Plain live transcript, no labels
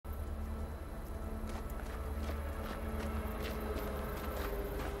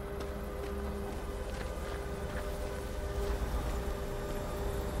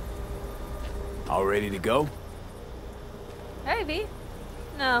All ready to go? Hey, V.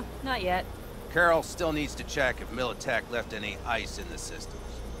 No, not yet. Carol still needs to check if Militech left any ice in the systems.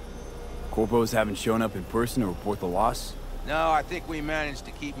 Corpos haven't shown up in person to report the loss? No, I think we managed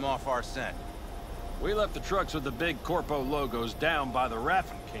to keep them off our scent. We left the trucks with the big Corpo logos down by the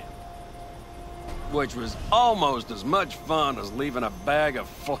raffing camp. Which was almost as much fun as leaving a bag of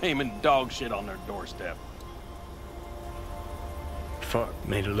flaming dog shit on their doorstep. Fuck,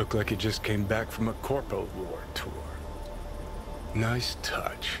 made it look like it just came back from a Corpo War tour. Nice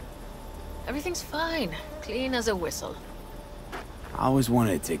touch. Everything's fine. Clean as a whistle. I always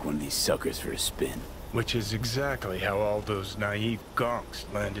wanted to take one of these suckers for a spin. Which is exactly how all those naive gonks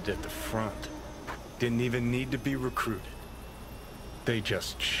landed at the front. Didn't even need to be recruited. They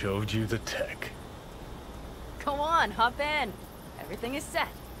just showed you the tech. Go on, hop in. Everything is set.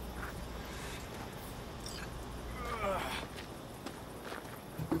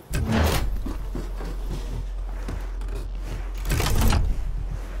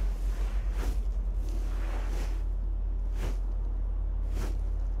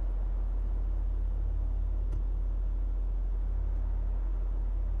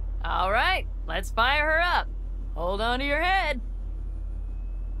 All right, let's fire her up. Hold on to your head.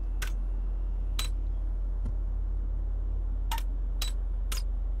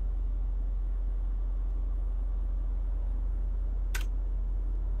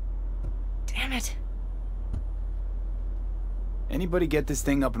 Damn it. Anybody get this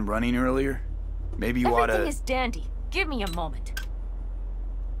thing up and running earlier? Maybe you oughta... Everything is dandy. Give me a moment.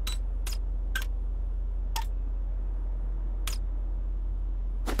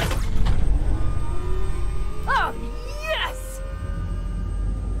 Oh, yes!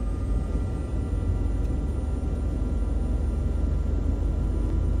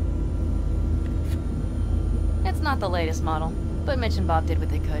 It's not the latest model, but Mitch and Bob did what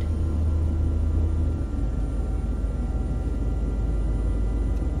they could.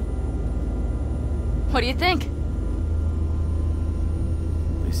 What do you think?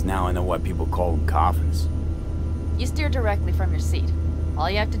 At least now I know why people call them coffins. You steer directly from your seat. All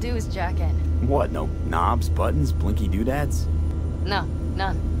you have to do is jack in. What, no knobs, buttons, blinky doodads? No,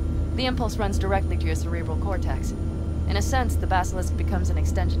 none. The impulse runs directly to your cerebral cortex. In a sense, the basilisk becomes an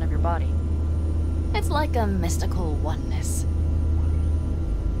extension of your body. It's like a mystical oneness.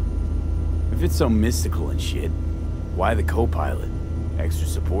 If it's so mystical and shit, why the co-pilot? Extra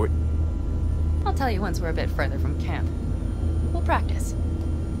support? I'll tell you once we're a bit further from camp. We'll practice.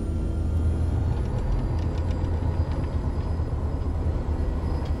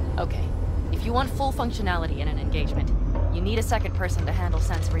 Okay, if you want full functionality in an engagement, you need a second person to handle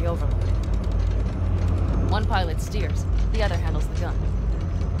sensory overload. One pilot steers, the other handles the gun.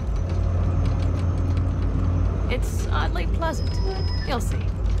 It's oddly pleasant. You'll see.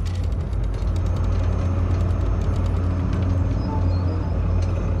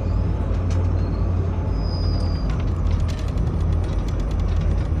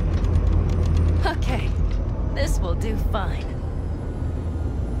 Okay, this will do fine.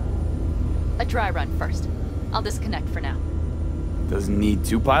 A dry run first. I'll disconnect for now. Doesn't need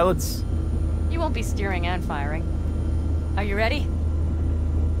two pilots? You won't be steering and firing. Are you ready?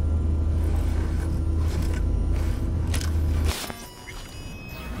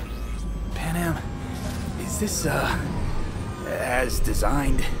 Panam, is this, as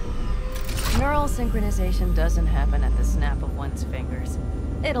designed? Neural synchronization doesn't happen at the snap of one's fingers.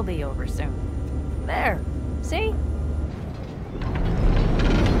 It'll be over soon. There. See?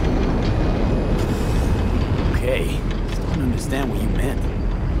 Okay, still don't understand what you meant.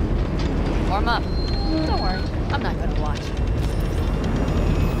 Warm up. Don't worry, I'm not gonna watch.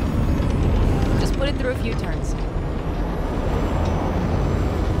 Just put it through a few turns.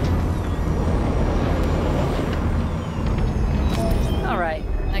 Alright,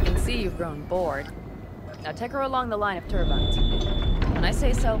 I can see you've grown bored. Now take her along the line of turbines. When I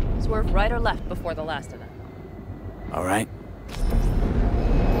say so, swerve right or left before the last of them. All right.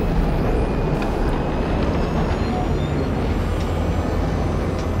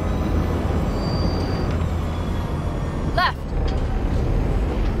 Left!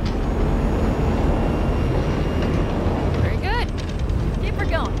 Very good. Keep her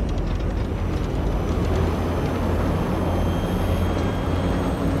going.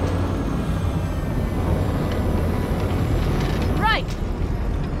 Right!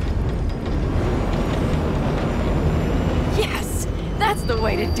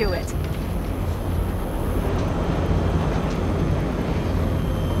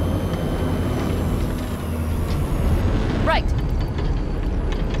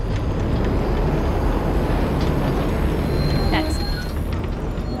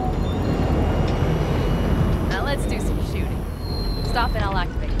 off and I'll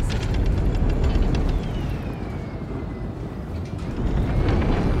activate the system.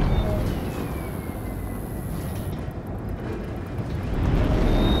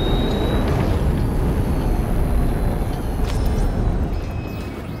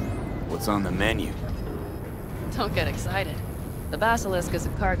 What's on the menu? Don't get excited. The Basilisk is a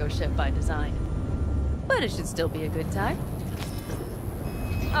cargo ship by design. But it should still be a good time.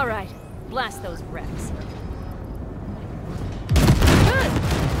 All right, blast those wrecks. Good!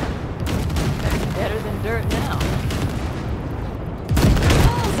 Better than dirt now.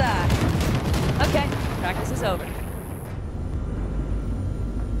 Bullseye! Okay, practice is over.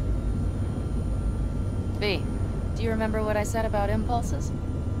 V, do you remember what I said about impulses?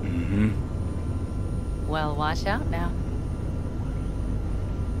 Mm-hmm. Well, watch out now.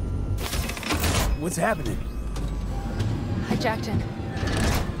 What's happening? Hijacked in.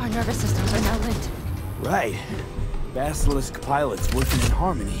 Our nervous systems are now linked. Right. Basilisk pilots working in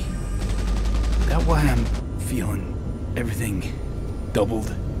harmony. That why I'm feeling everything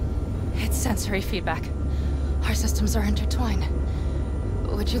doubled? It's sensory feedback. Our systems are intertwined.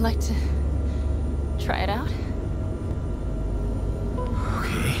 Would you like to try it out?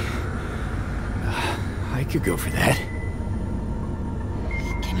 Okay. I could go for that.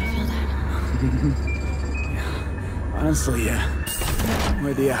 Can you feel that? Honestly, no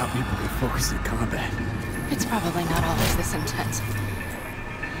idea how people can focus in combat. It's probably not always this intense.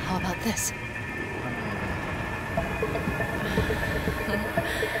 How about this?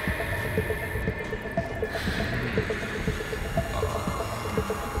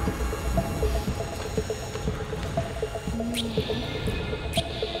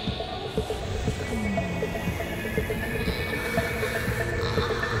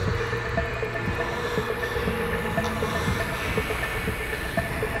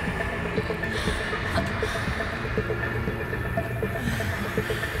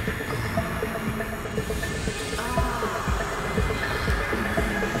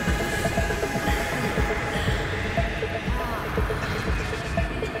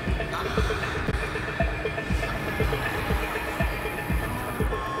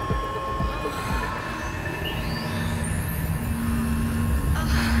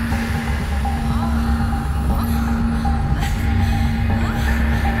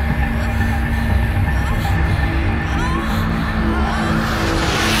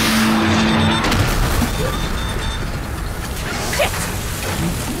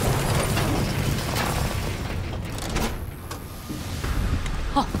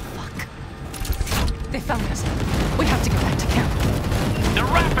 The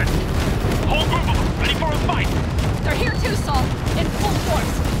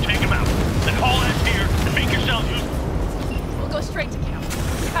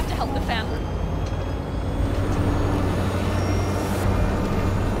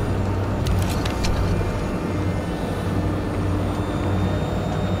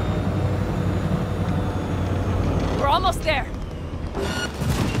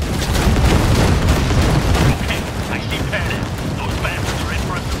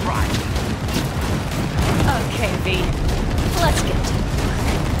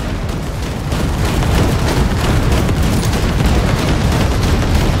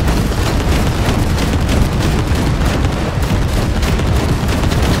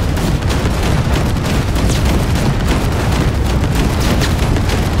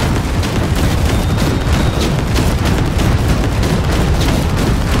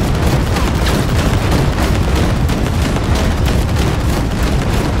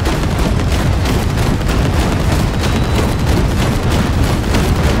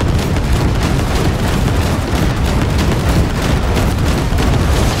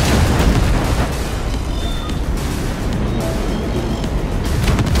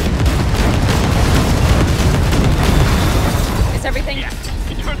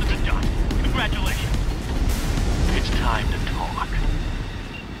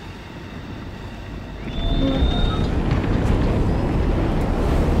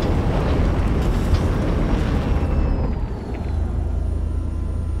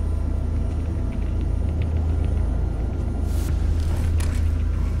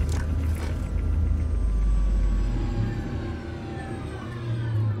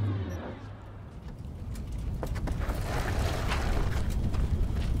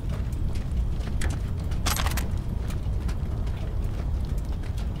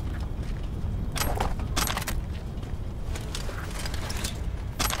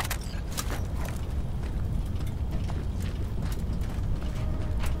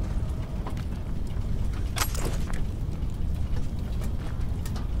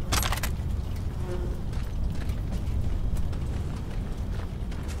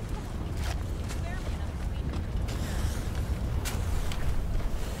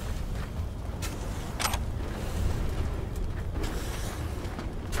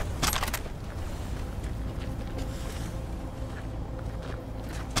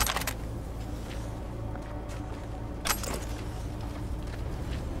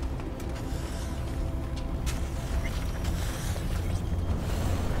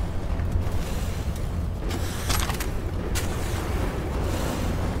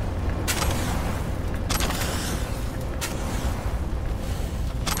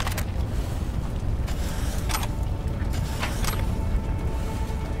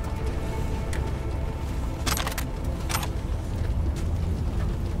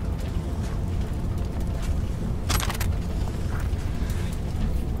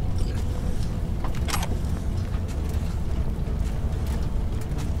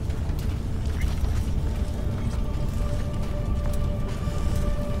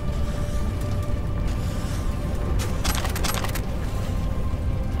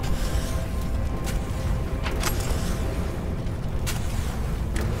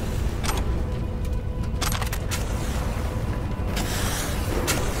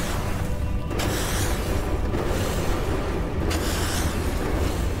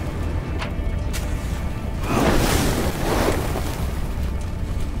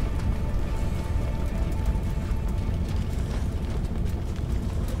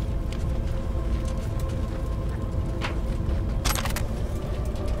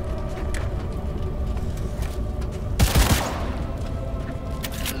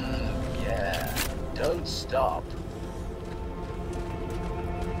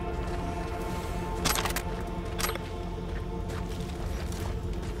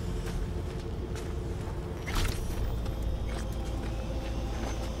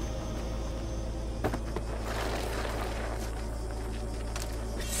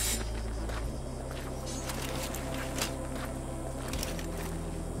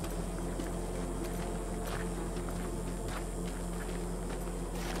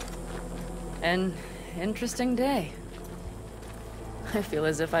An interesting day. I feel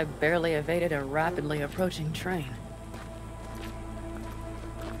as if I barely evaded a rapidly approaching train.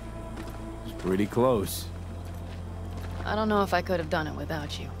 It's pretty close. I don't know if I could have done it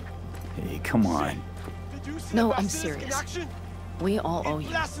without you. Hey, come on. No, I'm serious. We all owe you.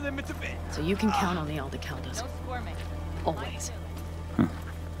 So you can count on the Aldecaldos. Always.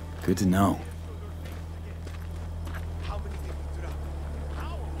 Good to know.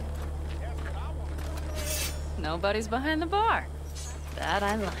 Nobody's behind the bar. That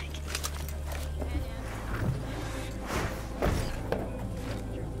I like.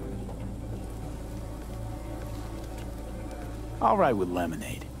 All right with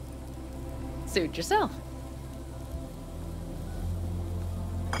lemonade. Suit yourself.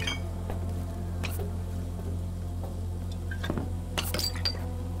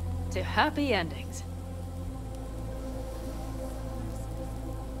 To happy endings.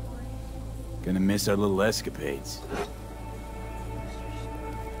 Gonna miss our little escapades.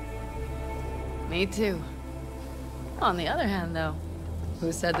 Me too. On the other hand, though,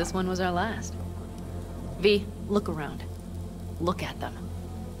 who said this one was our last? V, look around. Look at them.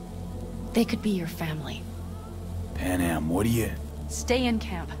 They could be your family. Panam, what do you... Stay in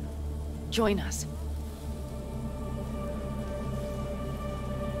camp. Join us.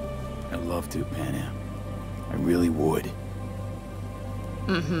 I'd love to, Panam. I really would.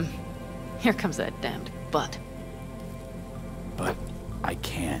 Mm-hmm. Here comes that damned butt. But I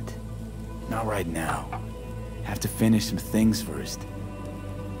can't. Not right now. Have to finish some things first.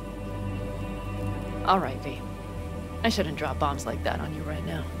 All right, V. I shouldn't drop bombs like that on you right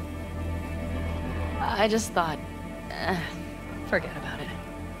now. I just thought... forget about it.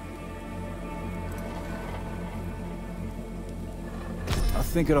 I'll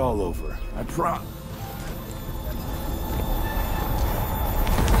think it all over. I promise.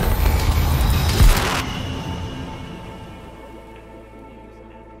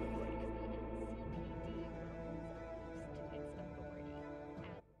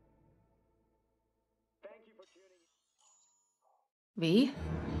 V?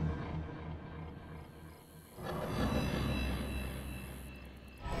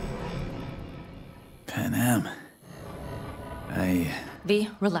 Panam. V,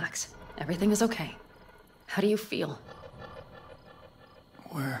 relax. Everything is okay. How do you feel?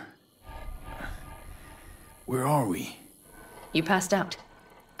 Where are we? You passed out.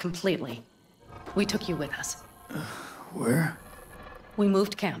 Completely. We took you with us. Where? We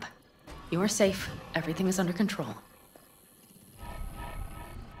moved camp. You are safe. Everything is under control.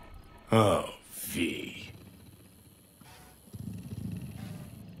 Oh, V.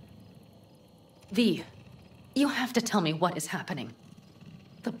 V, you have to tell me what is happening.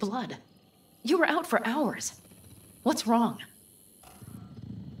 The blood. You were out for hours. What's wrong?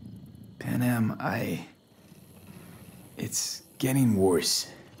 Panam, it's getting worse.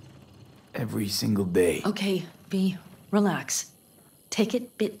 Every single day. Okay, V, relax. Take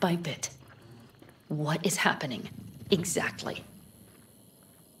it bit by bit. What is happening? Exactly.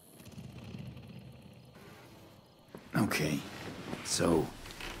 Okay, so...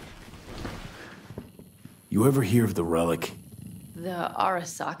 You ever hear of the relic? The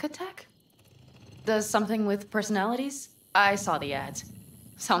Arasaka tech? Does something with personalities? I saw the ads.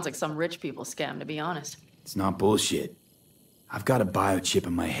 Sounds like some rich people scam, to be honest. It's not bullshit. I've got a biochip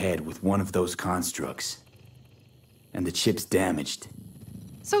in my head with one of those constructs. And the chip's damaged.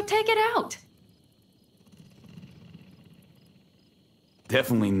 So take it out!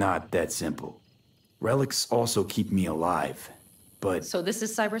 Definitely not that simple. Relics also keep me alive, but... So this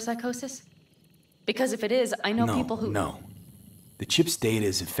is cyberpsychosis? Because if it is, I know people who... No. The chip's data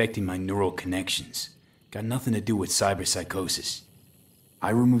is affecting my neural connections. Got nothing to do with cyberpsychosis.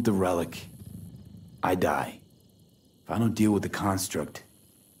 I remove the relic, I die. If I don't deal with the construct,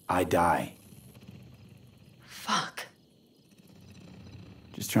 I die. Fuck.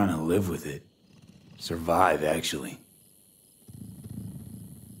 Just trying to live with it. Survive, actually.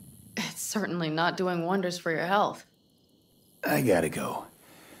 It's certainly not doing wonders for your health. I gotta go.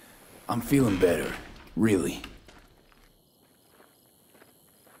 I'm feeling better, really.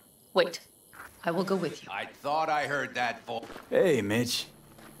 Wait. I will go with you. I thought I heard that voice. Hey, Mitch.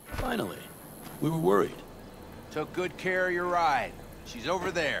 Finally. We were worried. Took good care of your ride. She's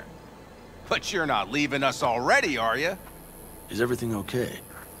over there. But you're not leaving us already, are you? Is everything okay?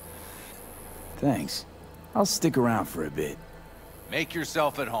 Thanks. I'll stick around for a bit. Make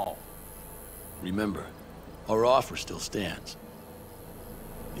yourself at home. Remember, our offer still stands.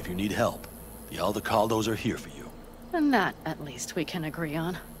 If you need help, the Aldecaldos are here for you. And that, at least, we can agree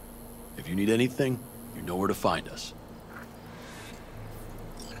on. If you need anything, you know where to find us.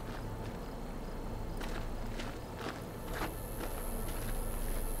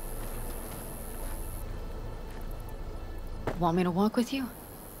 Want me to walk with you?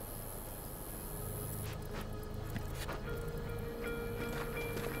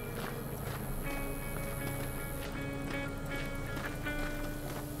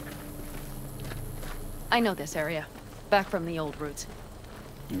 I know this area. Back from the old routes.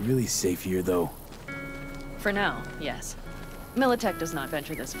 You're really safe here, though. For now, yes. Militech does not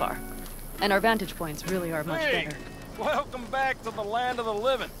venture this far. And our vantage points really are much Hey, better. welcome back to the land of the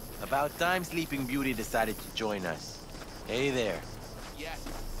living. About time Sleeping Beauty decided to join us. Hey there. Yes,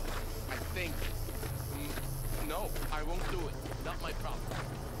 I think. No, I won't do it. Not my problem.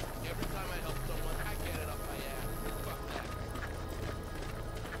 Every time I help someone, I get it up my ass. Fuck that.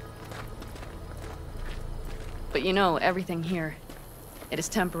 But you know, everything here, it is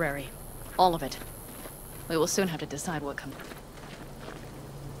temporary. All of it. We will soon have to decide what comes.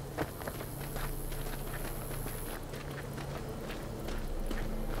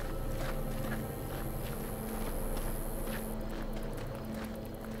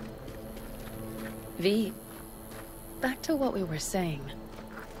 V, back to what we were saying.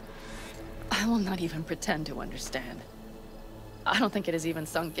 I will not even pretend to understand. I don't think it has even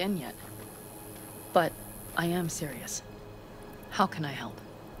sunk in yet. But I am serious. How can I help?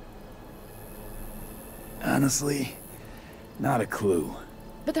 Honestly, not a clue.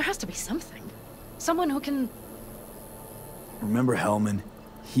 But there has to be something. Someone who can... Remember Hellman?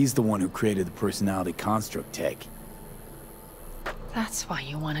 He's the one who created the personality construct tech. That's why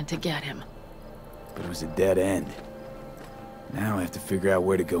you wanted to get him. But it was a dead end. Now I have to figure out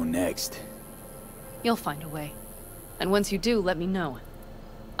where to go next. You'll find a way. And once you do, let me know.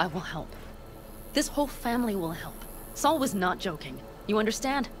 I will help. This whole family will help. Saul was not joking. You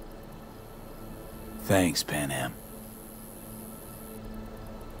understand? Thanks, Panam.